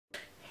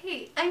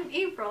Hey, I'm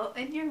April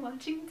and you're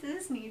watching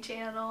Disney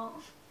Channel.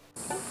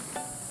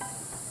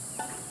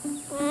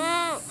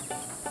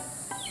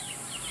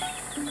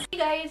 Hey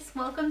guys,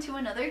 welcome to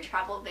another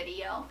travel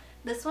video.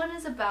 This one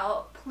is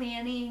about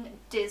planning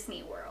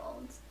Disney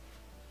World.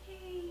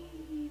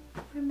 Yay,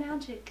 where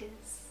magic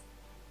is.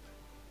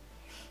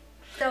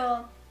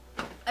 So,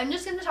 I'm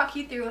just going to talk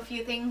you through a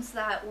few things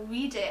that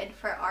we did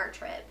for our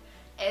trip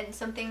and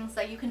some things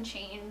that you can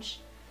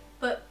change,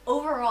 but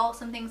overall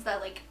some things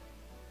that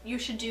you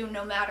should do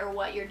no matter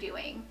what you're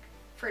doing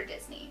for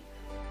Disney.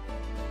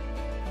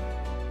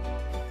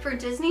 For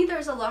Disney,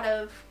 there's a lot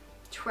of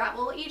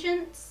travel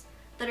agents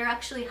that are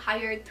actually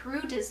hired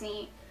through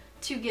Disney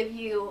to give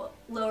you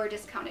lower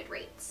discounted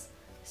rates.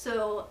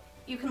 So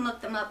you can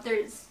look them up.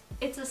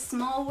 It's a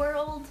Small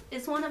World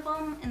is one of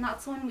them, and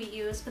that's the one we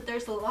use, but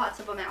there's lots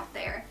of them out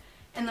there.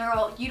 And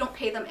you don't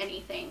pay them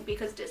anything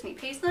because Disney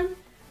pays them.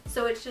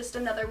 So it's just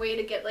another way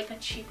to get a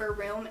cheaper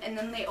room, and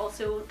then they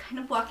also kind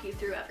of walk you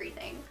through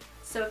everything.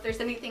 So if there's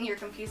anything you're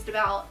confused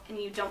about and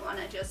you don't want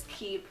to just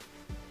keep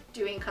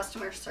doing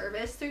customer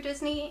service through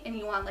Disney and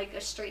you want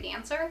a straight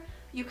answer,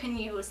 you can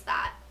use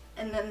that,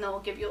 and then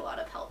they'll give you a lot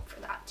of help for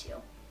that too.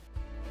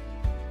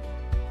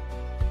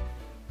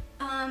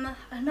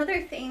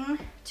 Another thing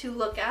to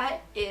look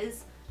at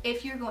is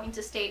if you're going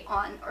to stay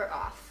on or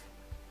off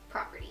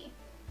property.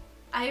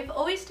 I've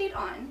always stayed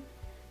on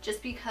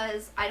just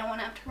because I don't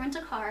want to have to rent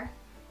a car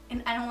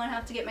and I don't want to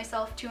have to get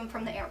myself to and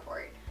from the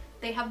airport.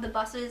 They have the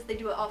buses, they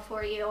do it all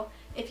for you.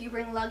 If you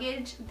bring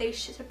luggage, they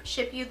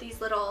ship you these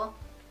little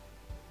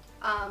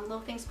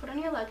things to put on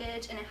your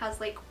luggage, and it has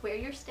where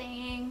you're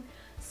staying.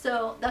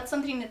 So that's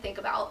something to think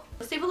about.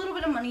 Save a little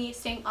bit of money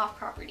staying off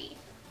property.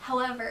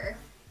 However,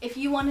 if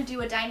you want to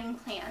do a dining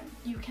plan,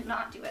 you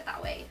cannot do it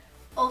that way.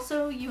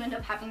 Also, you end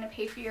up having to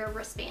pay for your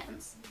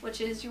wristbands, which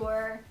is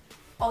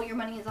all your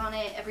money is on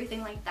it,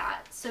 everything like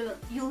that. So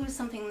you lose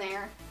something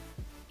there,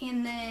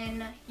 and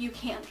then you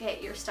can't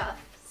get your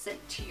stuff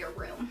sent to your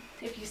room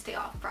if you stay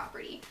off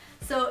property.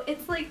 So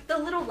it's the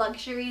little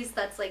luxuries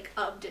that's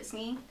of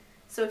Disney.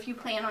 So if you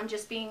plan on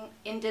just being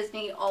in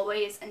Disney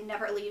always and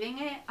never leaving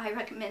it, I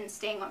recommend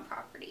staying on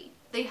property.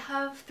 They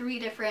have 3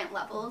 different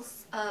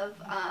levels of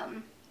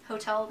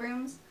hotel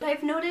rooms. What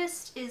I've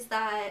noticed is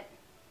that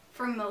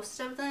for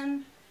most of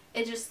them,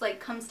 it just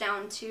comes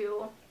down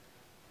to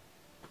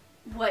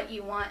what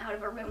you want out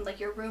of a room.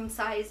 Your room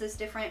size is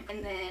different,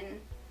 and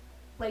then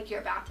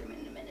your bathroom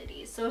and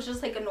amenities. So it's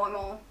just a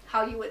normal,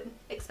 how you would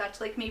expect,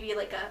 maybe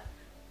a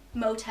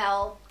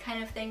motel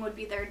kind of thing would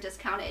be their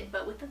discounted,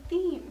 but with a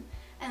theme.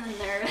 And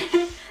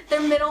then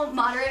their middle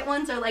moderate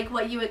ones are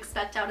what you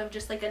expect out of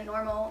just a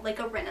normal,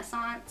 a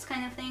Renaissance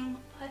kind of thing,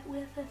 but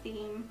with a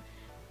theme.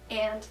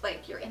 And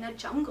you're in a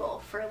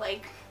jungle for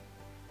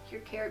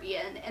your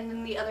Caribbean. And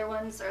then the other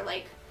ones are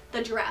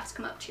the giraffes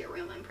come up to your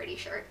room, I'm pretty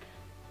sure.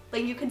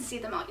 You can see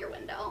them out your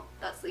window.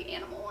 That's the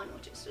animal one,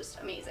 which is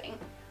just amazing.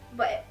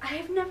 But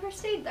I've never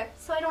stayed there,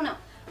 so I don't know.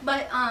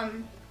 But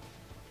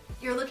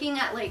you're looking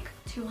at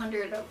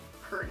 $200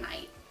 per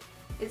night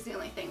is the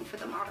only thing for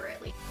the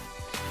moderately.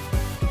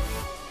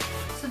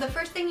 So the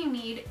first thing you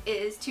need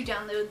is to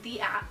download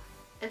the app.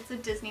 It's a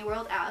Disney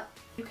World app.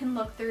 You can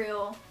look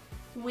through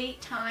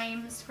wait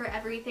times for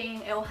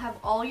everything. It will have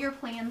all your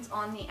plans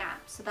on the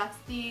app, so that's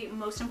the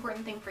most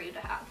important thing for you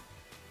to have.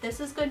 This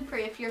is good for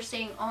if you're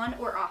staying on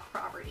or off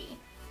property.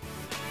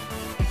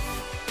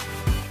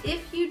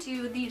 If you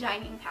do the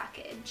dining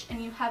package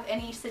and you have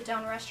any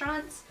sit-down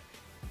restaurants,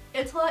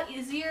 it's a lot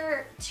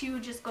easier to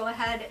just go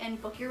ahead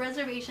and book your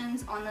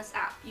reservations on this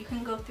app. You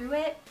can go through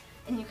it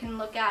and you can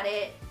look at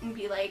it and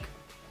be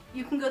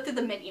you can go through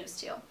the menus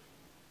too.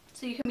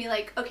 So you can be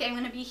okay, I'm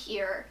going to be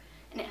here,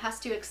 and it has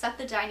to accept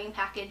the dining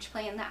package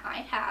plan that I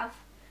have.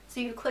 So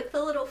you click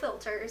the little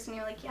filters and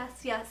you're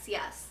yes, yes,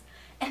 yes.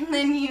 And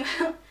then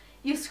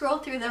you scroll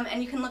through them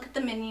and you can look at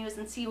the menus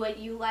and see what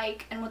you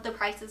like and what the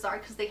prices are,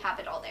 because they have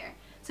it all there.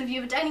 So if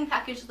you have a dining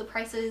package, the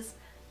prices,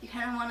 you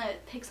kind of want to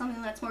pick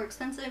something that's more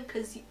expensive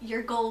because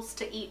your goal is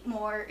to eat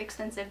more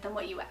expensive than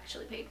what you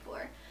actually paid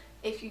for.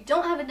 If you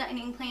don't have a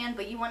dining plan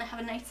but you want to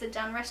have a nice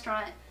sit-down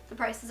restaurant, the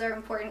prices are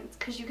important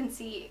because you can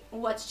see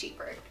what's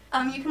cheaper.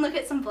 You can look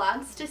at some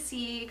vlogs to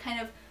see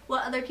kind of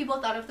what other people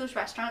thought of those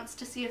restaurants,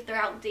 to see if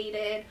they're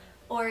outdated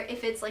or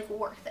if it's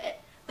worth it.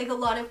 A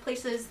lot of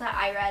places that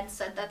I read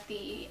said that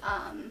the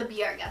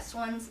Be Our Guest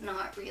one's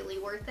not really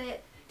worth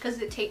it because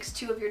it takes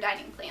 2 of your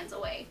dining plans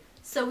away.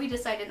 So we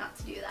decided not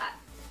to do that.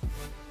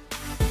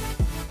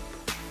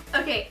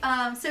 Okay,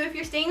 so if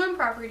you're staying on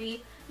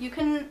property, you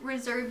can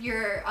reserve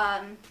your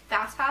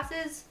fast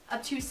passes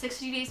up to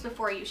 60 days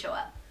before you show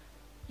up.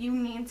 You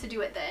need to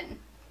do it then,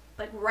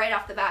 right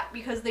off the bat,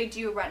 because they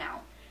do run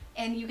out.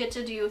 And you get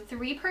to do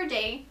 3 per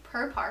day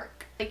per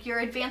park. Your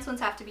advanced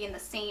ones have to be in the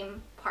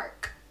same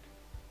park.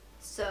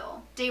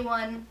 So day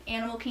 1,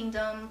 Animal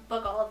Kingdom,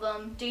 book all of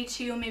them. Day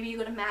 2, maybe you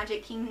go to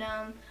Magic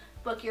Kingdom,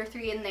 book your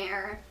 3 in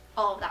there,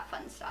 all of that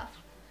fun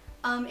stuff.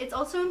 It's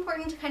also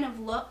important to kind of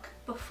look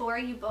before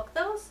you book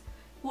those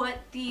what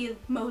the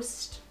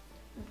most,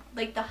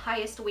 the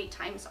highest wait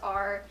times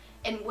are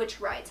and which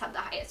rides have the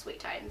highest wait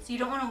times. You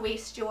don't want to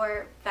waste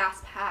your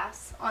fast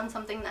pass on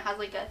something that has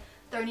like a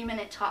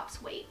 30-minute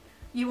tops wait.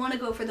 You want to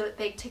go for the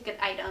big ticket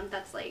item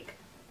that's like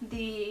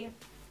the,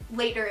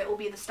 later it will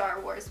be the Star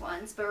Wars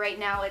ones, but right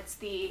now it's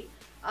the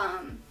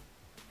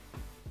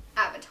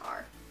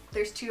Avatar.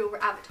 There's 2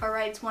 Avatar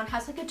rides. One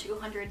has like a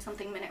 200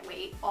 something minute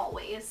wait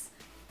always.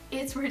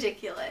 It's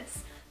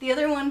ridiculous. The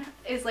other one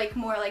is like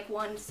more like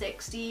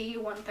 160,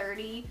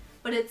 130,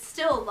 but it's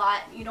still a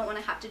lot. You don't want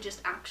to have to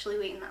just actually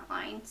wait in that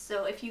line.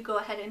 So if you go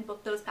ahead and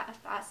book those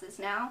passes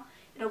now,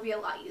 it'll be a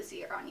lot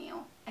easier on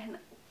you and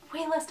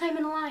way less time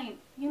in a line.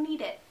 You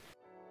need it.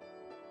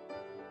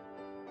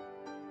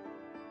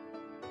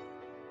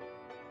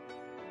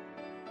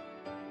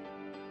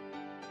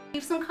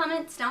 Leave some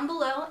comments down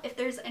below if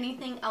there's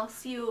anything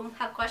else you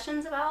have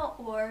questions about,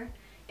 or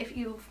if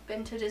you've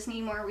been to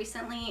Disney more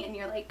recently and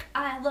you're like,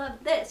 I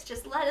love this,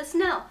 just let us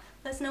know.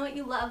 Let us know what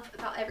you love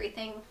about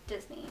everything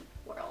Disney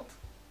World.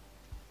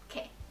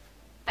 Okay,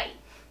 bye.